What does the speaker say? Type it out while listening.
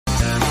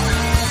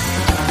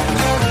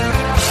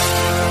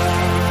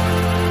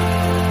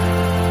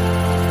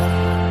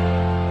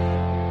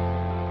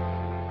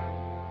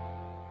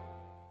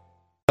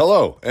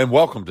Hello, and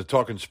welcome to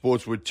Talking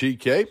Sports with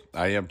TK.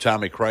 I am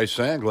Tommy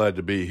Chrysan. Glad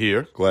to be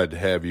here. Glad to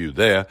have you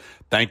there.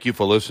 Thank you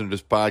for listening to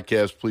this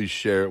podcast. Please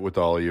share it with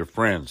all of your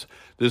friends.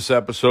 This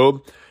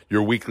episode,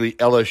 your weekly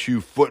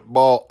LSU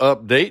football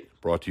update,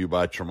 brought to you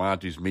by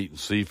Tremonti's Meat and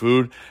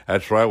Seafood.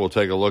 That's right, we'll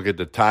take a look at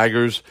the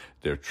Tigers,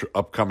 their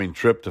upcoming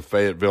trip to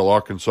Fayetteville,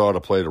 Arkansas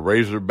to play the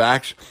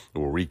Razorbacks.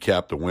 We'll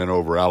recap the win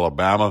over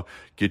Alabama,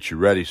 get you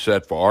ready,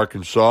 set for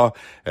Arkansas.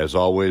 As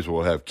always,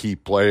 we'll have key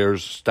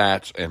players,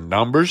 stats, and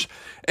numbers.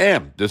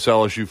 And this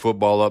LSU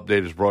football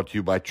update is brought to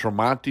you by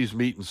Tremonti's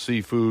Meat and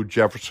Seafood,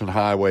 Jefferson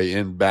Highway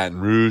in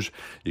Baton Rouge.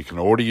 You can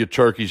order your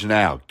turkeys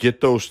now. Get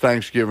those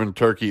Thanksgiving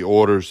turkey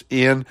orders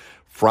in.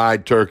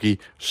 Fried turkey,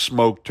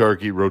 smoked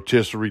turkey,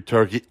 rotisserie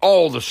turkey,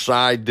 all the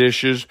side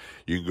dishes.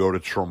 You can go to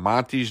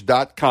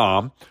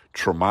Tremontis.com,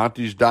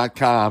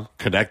 Tremontis.com,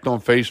 connect on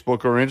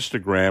Facebook or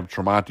Instagram,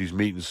 Tremonti's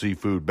Meat and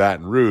Seafood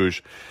Baton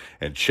Rouge,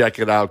 and check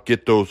it out.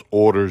 Get those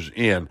orders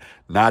in.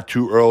 Not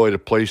too early to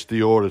place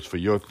the orders for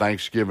your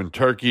Thanksgiving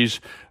turkeys.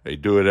 They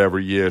do it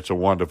every year. It's a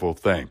wonderful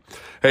thing.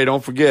 Hey,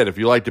 don't forget, if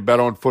you like to bet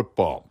on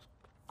football,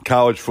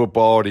 college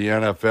football, or the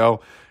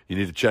NFL, you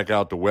need to check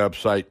out the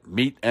website,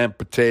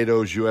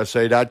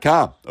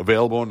 meatandpotatoesusa.com.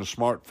 Available on the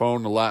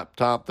smartphone, the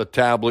laptop, the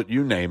tablet,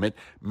 you name it.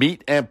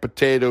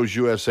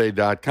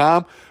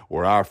 Meatandpotatoesusa.com,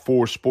 where our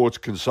 4 sports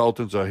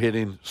consultants are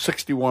hitting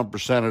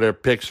 61% of their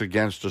picks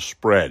against the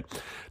spread.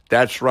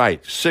 That's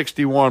right,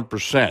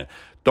 61%.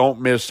 Don't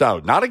miss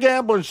out. Not a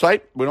gambling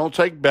site. We don't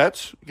take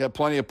bets. You got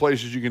plenty of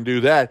places you can do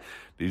that.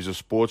 These are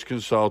sports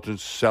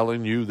consultants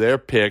selling you their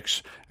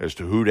picks as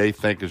to who they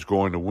think is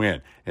going to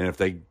win. And if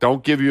they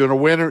don't give you a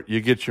winner,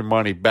 you get your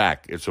money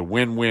back. It's a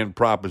win-win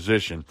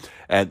proposition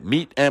at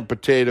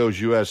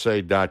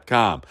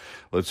meatandpotatoesusa.com.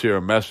 Let's hear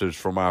a message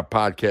from our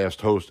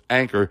podcast host,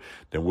 Anchor.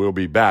 Then we'll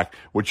be back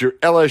with your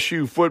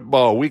LSU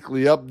football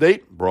weekly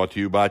update, brought to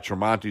you by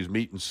Tremonti's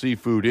Meat and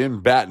Seafood in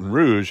Baton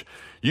Rouge.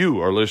 You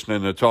are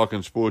listening to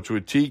Talking Sports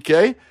with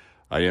TK.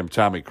 I am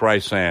Tommy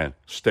Chrysan.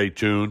 Stay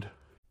tuned.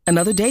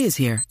 Another day is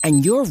here,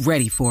 and you're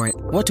ready for it.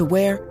 What to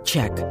wear?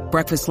 Check.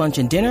 Breakfast, lunch,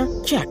 and dinner?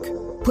 Check.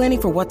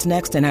 Planning for what's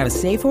next and how to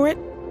save for it?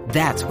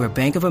 That's where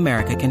Bank of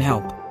America can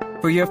help.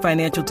 For your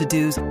financial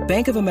to-dos,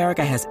 Bank of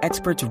America has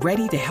experts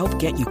ready to help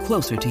get you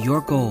closer to your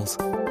goals.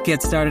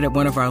 Get started at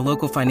one of our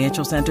local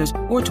financial centers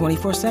or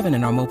 24/7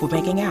 in our mobile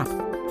banking app.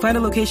 Find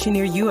a location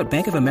near you at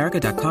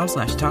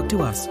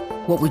bankofamerica.com/talktous.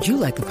 What would you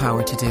like the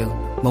power to do?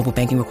 Mobile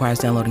banking requires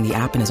downloading the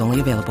app and is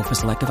only available for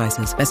select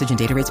devices. Message and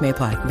data rates may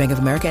apply. Bank of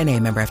America N.A.,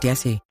 member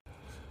FDIC.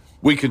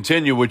 We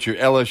continue with your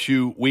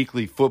LSU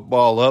weekly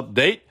football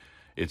update.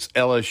 It's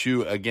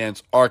LSU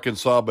against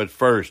Arkansas, but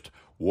first,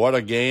 what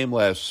a game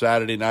last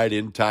Saturday night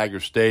in Tiger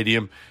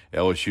Stadium.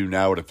 LSU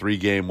now with a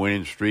 3-game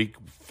winning streak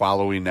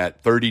following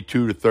that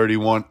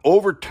 32-31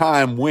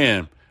 overtime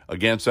win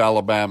against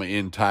Alabama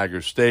in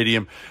Tiger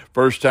Stadium.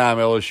 First time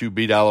LSU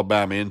beat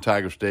Alabama in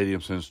Tiger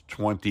Stadium since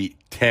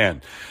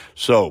 2010.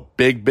 So,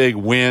 big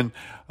win.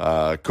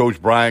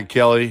 Coach Brian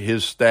Kelly,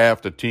 his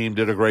staff, the team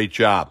did a great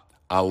job.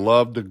 I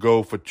love to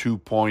go for 2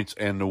 points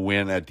and the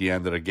win at the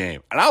end of the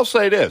game. And I'll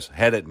say this,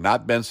 had it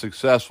not been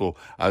successful,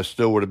 I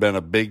still would have been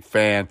a big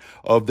fan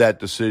of that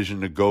decision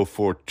to go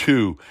for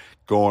 2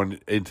 going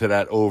into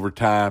that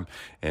overtime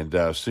and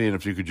seeing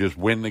if you could just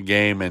win the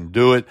game and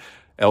do it.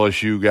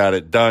 LSU got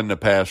it done. The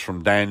pass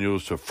from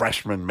Daniels to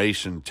freshman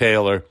Mason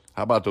Taylor.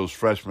 How about those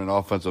freshman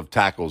offensive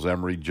tackles,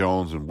 Emory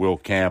Jones and Will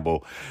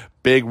Campbell?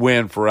 Big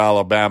win for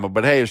Alabama.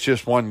 But, hey, it's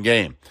just one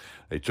game.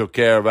 They took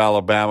care of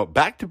Alabama.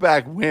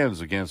 Back-to-back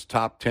wins against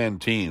top 10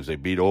 teams. They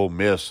beat Ole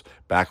Miss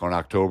back on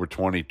October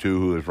 22,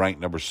 who was ranked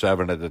number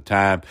 7 at the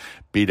time.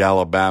 Beat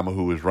Alabama,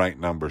 who was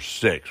ranked number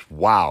 6.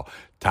 Wow.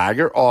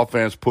 Tiger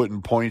offense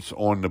putting points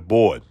on the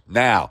board.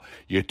 Now,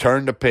 you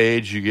turn the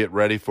page, you get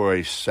ready for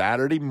a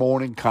Saturday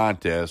morning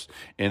contest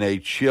in a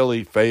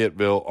chilly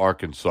Fayetteville,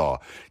 Arkansas.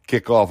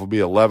 Kickoff will be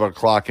 11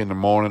 o'clock in the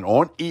morning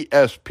on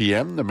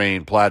ESPN, the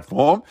main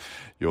platform.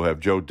 You'll have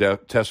Joe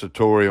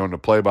Tessitore on the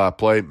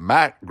play-by-play,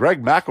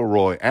 Greg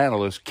McElroy,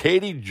 analyst,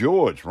 Katie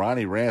George,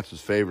 Ronnie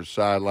Rance's favorite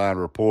sideline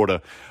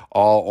reporter,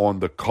 all on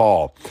the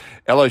call.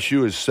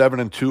 LSU is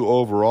 7-2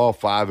 overall,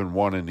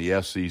 5-1 in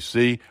the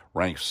SEC,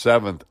 ranked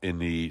 7th in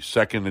the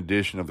second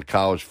edition of the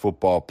college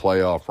football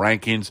playoff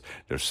rankings.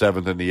 They're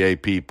 7th in the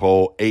AP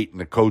poll, 8th in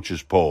the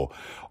coaches poll.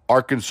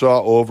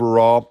 Arkansas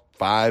overall,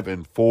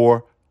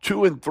 5-4,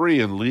 2-3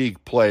 in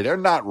league play. They're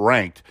not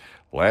ranked.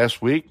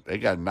 Last week, they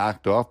got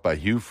knocked off by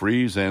Hugh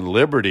Freeze and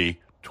Liberty,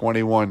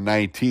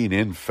 21-19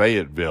 in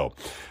Fayetteville.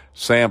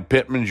 Sam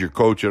Pittman's your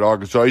coach at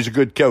Arkansas. He's a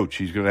good coach.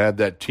 He's going to have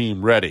that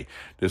team ready.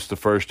 This is the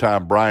first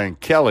time Brian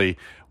Kelly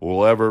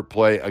will ever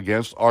play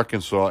against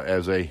Arkansas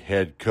as a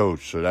head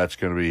coach. So that's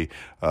going to be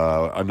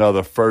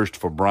another first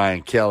for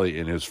Brian Kelly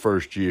in his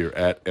first year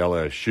at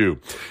LSU.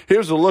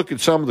 Here's a look at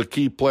some of the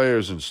key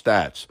players and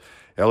stats.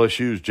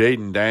 LSU's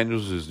Jaden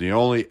Daniels is the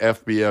only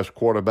FBS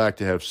quarterback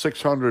to have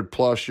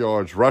 600-plus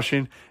yards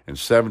rushing and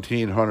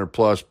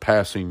 1,700-plus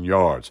passing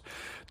yards.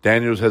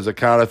 Daniels has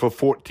accounted for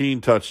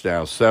 14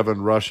 touchdowns,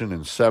 7 rushing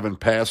and 7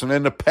 passing.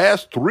 In the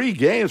past 3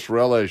 games for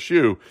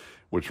LSU,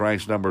 which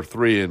ranks number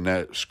 3 in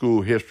that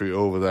school history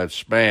over that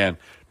span,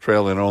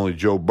 trailing only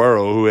Joe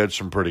Burrow, who had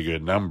some pretty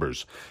good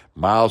numbers.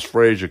 Miles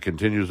Frazier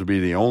continues to be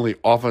the only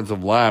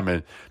offensive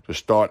lineman to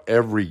start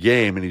every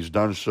game, and he's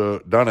done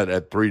it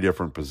at 3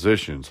 different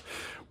positions.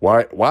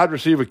 Wide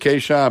receiver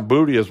Kayshon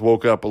Boutte has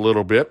woke up a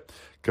little bit,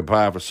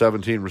 combined for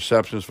 17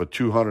 receptions for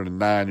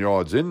 209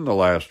 yards in the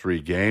last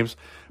 3 games.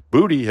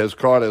 Boutte has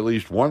caught at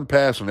least one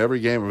pass in every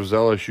game of his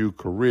LSU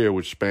career,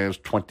 which spans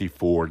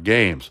 24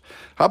 games.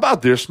 How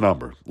about this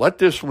number? Let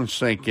this one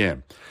sink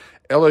in.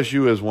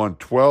 LSU has won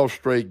 12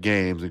 straight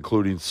games,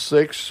 including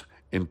 6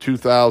 in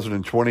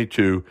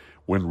 2022,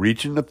 when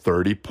reaching the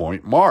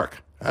 30-point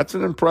mark. That's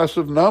an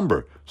impressive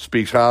number.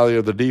 Speaks highly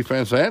of the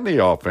defense and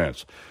the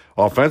offense.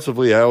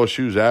 Offensively,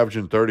 LSU's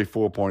averaging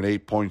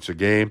 34.8 points a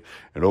game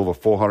and over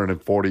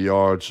 440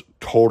 yards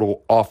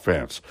total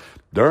offense.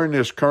 During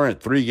this current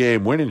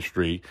 3-game winning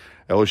streak,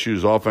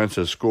 LSU's offense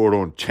has scored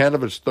on 10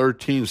 of its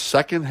 13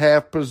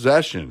 second-half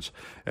possessions.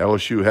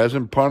 LSU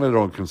hasn't punted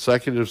on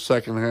consecutive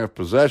second-half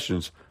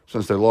possessions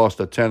since they lost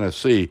to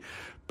Tennessee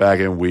back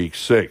in Week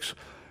 6.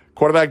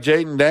 Quarterback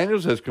Jayden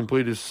Daniels has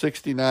completed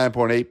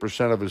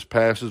 69.8% of his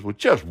passes with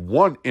just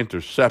 1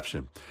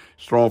 interception.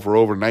 He's thrown for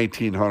over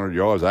 1,900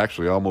 yards,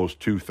 actually almost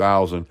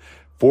 2,000.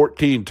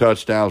 14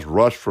 touchdowns,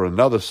 rushed for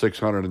another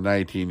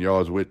 619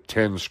 yards with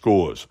 10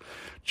 scores.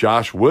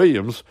 Josh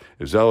Williams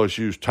is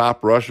LSU's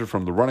top rusher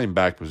from the running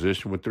back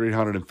position with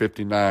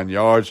 359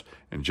 yards,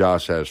 and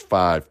Josh has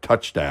 5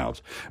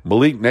 touchdowns.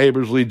 Malik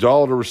Neighbors leads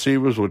all of the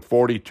receivers with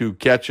 42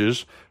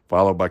 catches,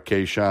 followed by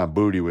Kayshon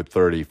Boutte with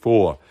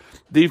 34.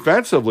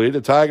 Defensively, the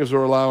Tigers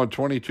are allowing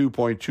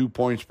 22.2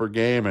 points per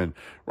game and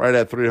right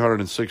at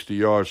 360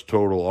 yards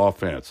total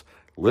offense.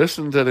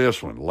 Listen to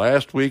this one.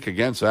 Last week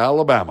against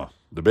Alabama,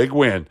 the big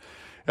win,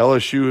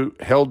 LSU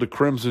held the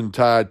Crimson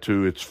Tide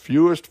to its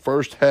fewest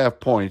first-half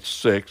points,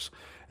 6,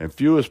 and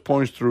fewest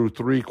points through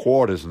 3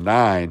 quarters,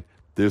 9,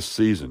 this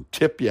season.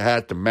 Tip your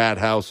hat to Matt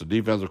House, the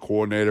defensive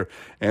coordinator,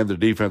 and the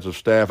defensive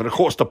staff, and, of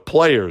course, the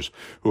players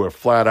who are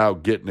flat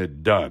out getting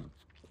it done.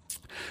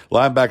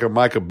 Linebacker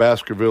Micah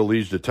Baskerville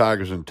leads the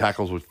Tigers in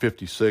tackles with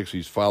 56.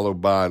 He's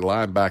followed by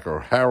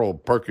linebacker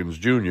Harold Perkins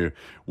Jr.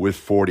 with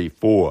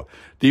 44.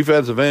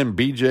 Defensive end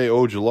B.J.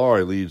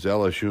 Ojulari leads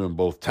LSU in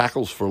both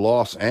tackles for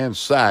loss and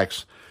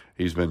sacks.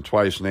 He's been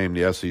twice named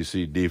the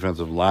SEC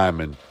Defensive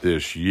Lineman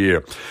this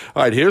year.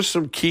 All right, here's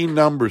some key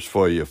numbers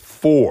for you.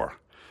 4.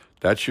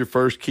 That's your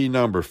first key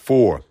number,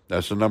 4.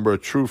 That's the number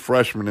of true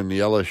freshmen in the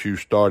LSU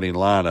starting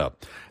lineup.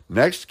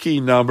 Next key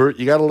number,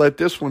 you got to let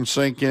this one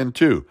sink in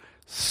too.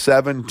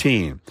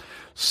 17.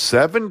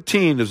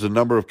 17 is the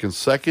number of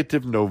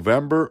consecutive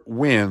November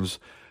wins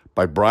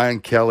by Brian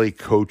Kelly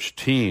coached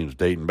teams,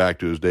 dating back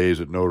to his days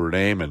at Notre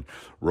Dame and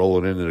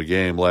rolling into the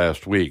game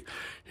last week.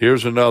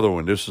 Here's another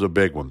one. This is a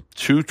big one.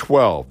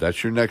 212.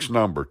 That's your next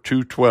number.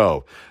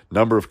 212.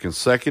 Number of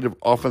consecutive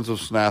offensive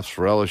snaps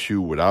for LSU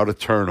without a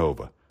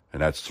turnover.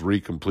 And that's 3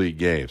 complete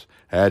games.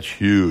 That's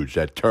huge.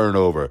 That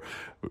turnover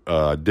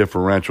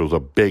differential is a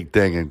big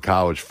thing in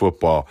college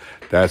football.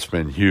 That's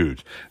been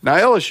huge. Now,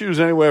 LSU is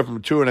anywhere from a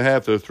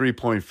 2.5 to a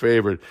 3-point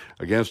favorite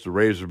against the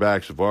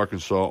Razorbacks of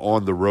Arkansas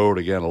on the road.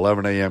 Again,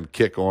 11 a.m.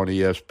 kick on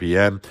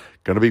ESPN.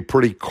 Going to be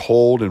pretty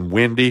cold and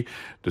windy.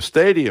 The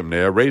stadium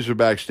there,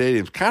 Razorback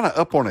Stadium, is kind of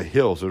up on a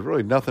hill, so there's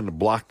really nothing to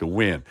block the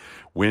wind.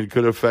 Wind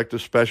could affect the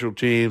special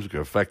teams, could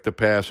affect the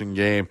passing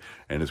game,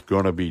 and it's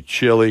going to be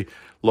chilly.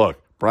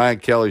 Look, Brian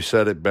Kelly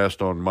said it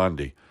best on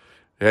Monday.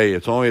 Hey,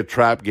 it's only a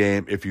trap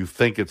game if you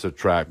think it's a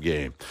trap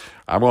game.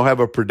 I'm going to have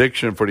a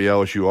prediction for the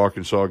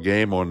LSU-Arkansas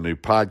game on the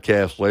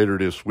podcast later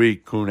this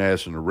week,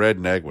 Kunas and the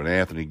Redneck, with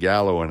Anthony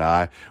Gallo and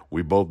I.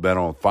 We both been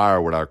on fire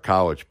with our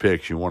college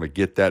picks. You want to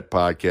get that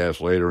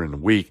podcast later in the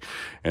week.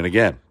 And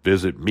again,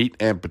 visit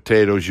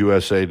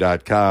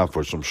meatandpotatoesusa.com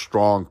for some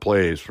strong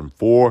plays from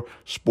 4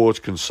 sports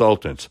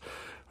consultants.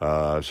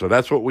 So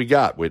that's what we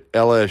got with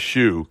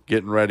LSU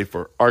getting ready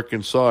for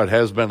Arkansas. It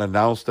has been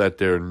announced that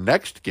their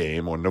next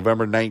game on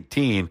November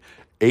 19,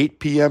 8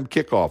 p.m.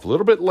 kickoff, a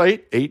little bit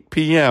late, 8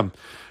 p.m.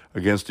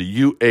 against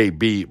the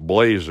UAB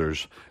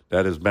Blazers.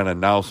 That has been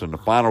announced in the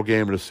final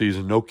game of the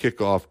season. No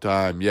kickoff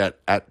time yet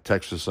at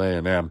Texas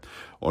A&M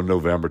on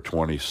November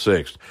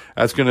 26th.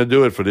 That's going to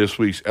do it for this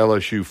week's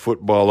LSU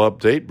football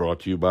update, brought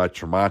to you by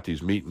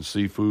Tremonti's Meat and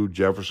Seafood,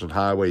 Jefferson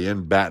Highway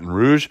in Baton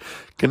Rouge.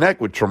 Connect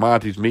with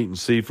Tremonti's Meat and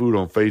Seafood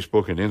on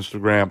Facebook and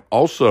Instagram.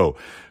 Also,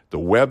 the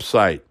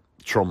website,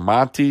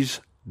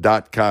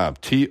 Tremontes.com,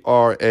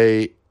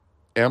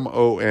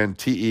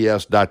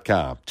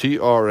 TRAMONTES.com,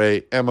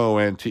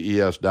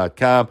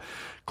 TRAMONTES.com.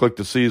 Click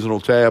the seasonal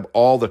tab,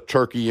 all the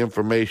turkey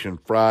information,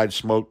 fried,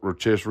 smoked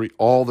rotisserie,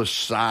 all the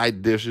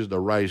side dishes, the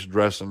rice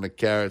dressing, the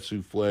carrot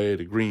souffle,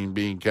 the green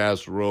bean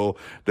casserole,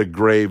 the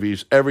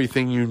gravies,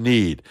 everything you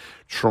need.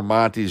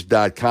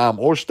 Tremontes.com,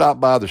 or stop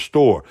by the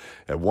store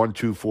at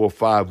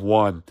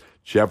 12451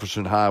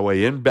 Jefferson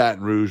Highway in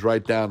Baton Rouge,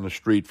 right down the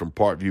street from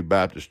Parkview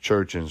Baptist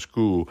Church and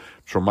School.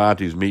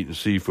 Tremonti's Meat and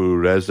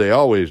Seafood, as they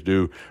always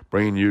do,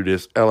 bringing you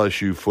this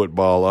LSU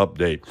football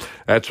update.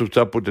 That's what's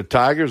up with the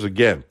Tigers.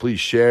 Again, please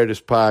share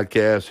this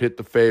podcast, hit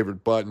the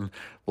favorite button,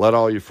 let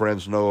all your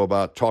friends know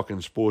about Talking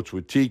Sports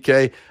with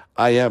TK.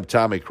 I am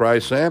Tommy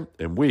Chrysant,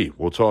 and we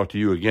will talk to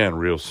you again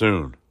real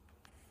soon.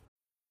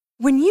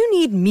 When you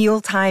need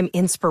mealtime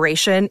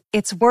inspiration,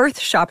 it's worth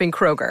shopping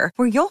Kroger,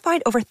 where you'll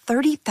find over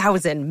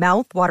 30,000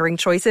 mouth-watering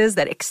choices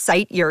that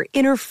excite your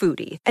inner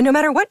foodie. And no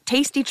matter what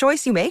tasty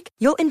choice you make,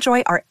 you'll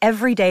enjoy our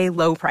everyday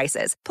low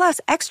prices, plus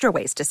extra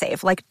ways to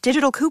save, like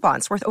digital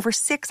coupons worth over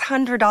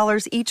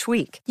 $600 each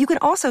week. You can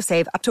also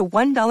save up to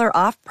 $1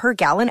 off per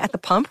gallon at the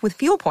pump with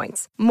fuel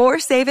points. More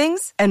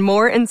savings and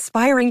more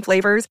inspiring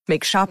flavors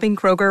make shopping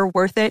Kroger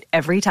worth it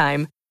every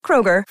time.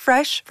 Kroger,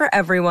 fresh for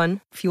everyone.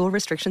 Fuel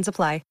restrictions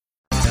apply.